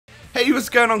Hey, what's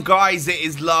going on, guys? It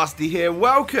is Lasty here.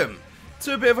 Welcome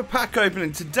to a bit of a pack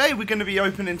opening. Today we're going to be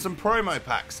opening some promo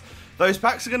packs. Those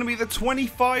packs are going to be the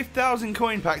 25,000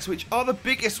 coin packs, which are the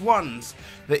biggest ones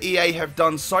that EA have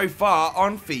done so far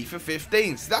on FIFA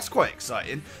 15. So that's quite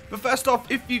exciting. But first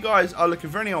off, if you guys are looking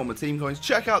for any Ultimate Team coins,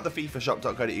 check out the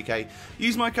FIFAshop.co.uk.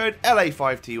 Use my code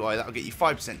LA5TY, that'll get you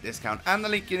 5% discount. And the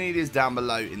link you need is down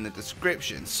below in the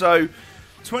description. So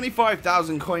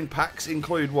 25,000 coin packs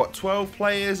include, what, 12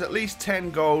 players, at least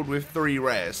 10 gold with 3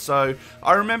 rares. So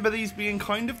I remember these being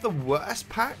kind of the worst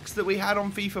packs that we had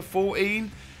on FIFA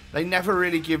 14. They never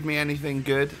really give me anything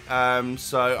good,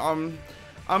 so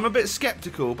I'm a bit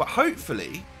skeptical, but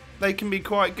hopefully they can be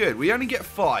quite good. We only get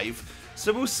 5,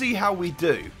 so we'll see how we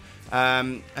do.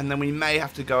 And then we may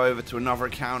have to go over to another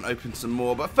account, open some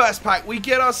more. But first pack, we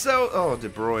get ourselves... Oh, De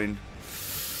Bruyne.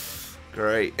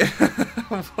 Great.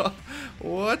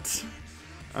 What?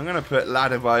 I'm going to put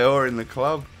Ladabayor in the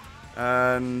club.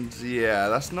 And yeah,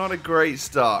 that's not a great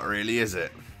start, really, is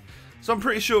it? So I'm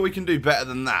pretty sure we can do better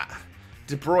than that.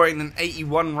 De Bruyne, an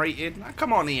 81 rated. Now,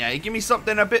 come on, EA, give me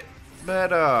something a bit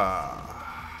better.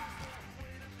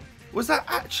 Was that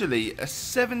actually a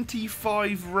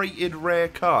 75 rated rare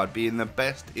card being the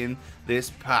best in this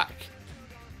pack?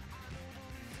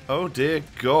 Oh dear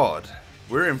God.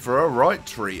 We're in for a right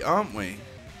treat, aren't we?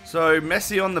 So,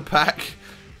 Messi on the pack.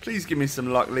 Please give me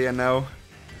some luck, Lionel.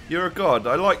 You're a god.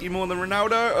 I like you more than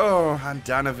Ronaldo. Oh,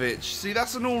 Handanovic. See,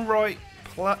 that's an alright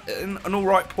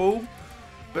pull.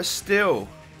 But still,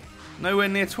 nowhere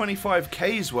near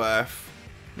 25k's worth.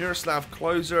 Miroslav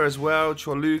Klose as well,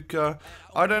 Choluka.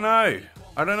 I don't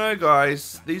know,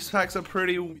 guys. These packs are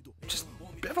just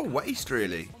a bit of a waste,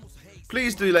 really.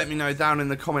 Please do let me know down in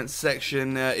the comments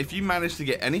section if you manage to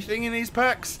get anything in these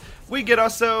packs. We get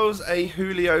ourselves a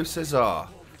Julio Cesar.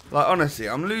 Like, honestly,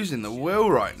 I'm losing the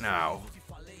will right now.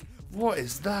 What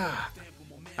is that?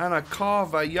 And a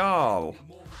Carvajal.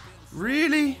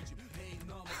 Really?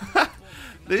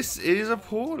 This is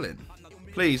appalling.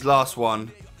 Please, last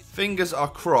one. Fingers are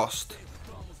crossed.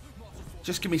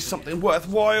 Just give me something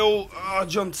worthwhile. Oh,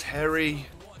 John Terry.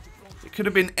 It could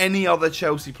have been any other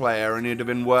Chelsea player and it'd have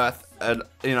been worth,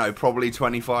 you know, probably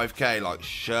 25k. Like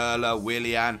Schürrle,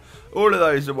 Willian. All of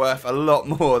those are worth a lot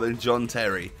more than John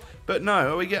Terry. But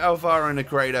no, we get Alvaro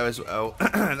Negredo as well.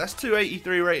 That's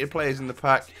 283 rated players in the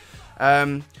pack.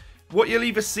 What you'll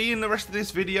either see in the rest of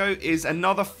this video is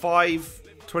another 5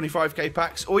 25k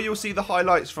packs, or you'll see the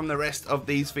highlights from the rest of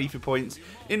these FIFA points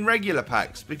in regular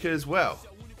packs, because, well,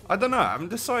 I don't know, I haven't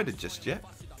decided just yet.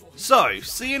 So,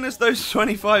 seeing as those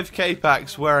 25k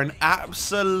packs were an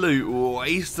absolute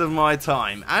waste of my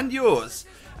time, and yours,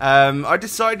 I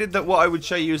decided that what I would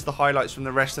show you is the highlights from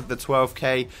the rest of the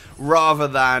 12k, rather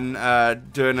than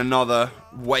doing another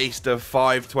waste of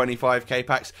 5 25k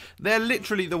packs. They're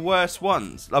literally the worst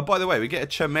ones. By the way, we get a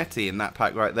Chermeti in that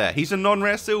pack right there. He's a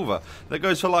non-rare silver that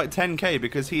goes for like 10k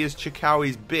because he is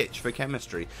Chikawi's bitch for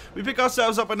chemistry. We pick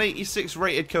ourselves up an 86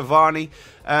 rated Cavani,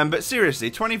 but seriously,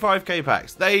 25k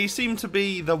packs, they seem to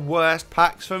be the worst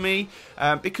packs for me,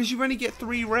 because you only get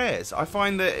 3 rares. I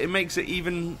find that it makes it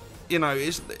even... You know,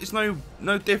 it's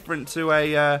no different to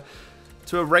a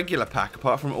regular pack,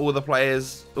 apart from all the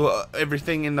players, or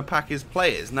everything in the pack is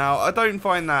players. Now, I don't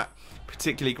find that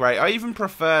particularly great. I even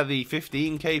prefer the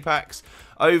 15k packs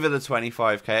over the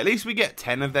 25k. At least we get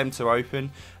 10 of them to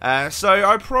open. So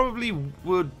I probably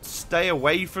would stay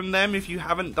away from them if you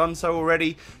haven't done so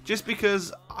already, just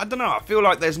because, I don't know, I feel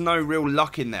like there's no real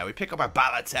luck in there. We pick up a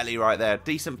Balotelli right there,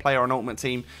 decent player on Ultimate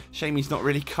Team. Shame he's not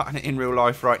really cutting it in real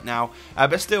life right now,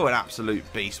 but still an absolute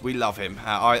beast. We love him.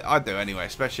 I do anyway,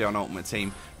 especially on Ultimate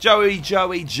Team.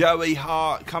 Joey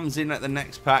Hart comes in at the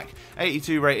next pack.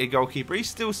 82 rated goalkeeper. He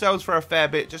still sells for a fair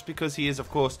bit just because he is,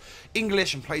 of course,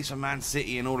 English and plays for Man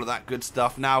City and all of that good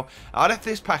stuff. Now, I left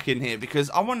this pack in here because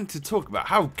I wanted to talk about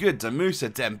how good Moussa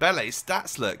Dembele's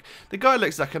stats look. The guy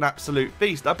looks like an absolute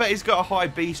beast. I bet he's got a high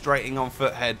beast rating on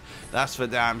Foothead. That's for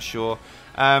damn sure.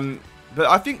 But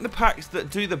I think the packs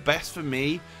that do the best for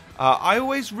me, I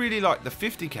always really like the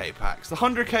 50k packs. The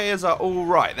 100kers are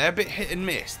alright. They're a bit hit and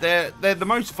miss. They're the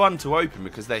most fun to open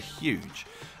because they're huge.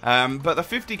 But the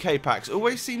 50k packs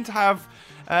always seem to have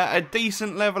a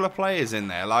decent level of players in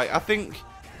there. Like, I think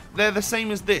they're the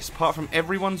same as this, apart from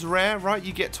everyone's rare, right?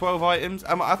 You get 12 items.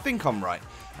 I think I'm right.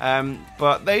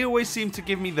 But they always seem to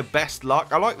give me the best luck.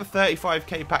 I like the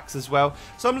 35k packs as well,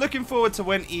 so I'm looking forward to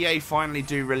when EA finally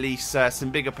do release some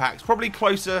bigger packs, probably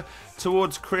closer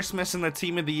towards Christmas and the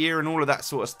Team of the Year and all of that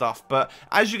sort of stuff. But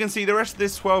as you can see, the rest of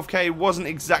this 12k wasn't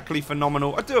exactly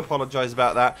phenomenal. I do apologise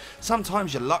about that.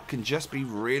 Sometimes your luck can just be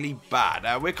really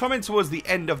bad. We're coming towards the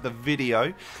end of the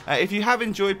video. If you have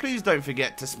enjoyed, please don't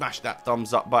forget to smash that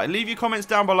thumbs up button. Leave your comments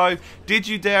down below. Did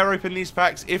you dare open these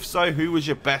packs? If so, who was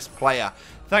your best player?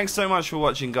 Thanks so much for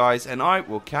watching, guys, and I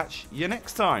will catch you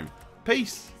next time.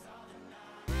 Peace.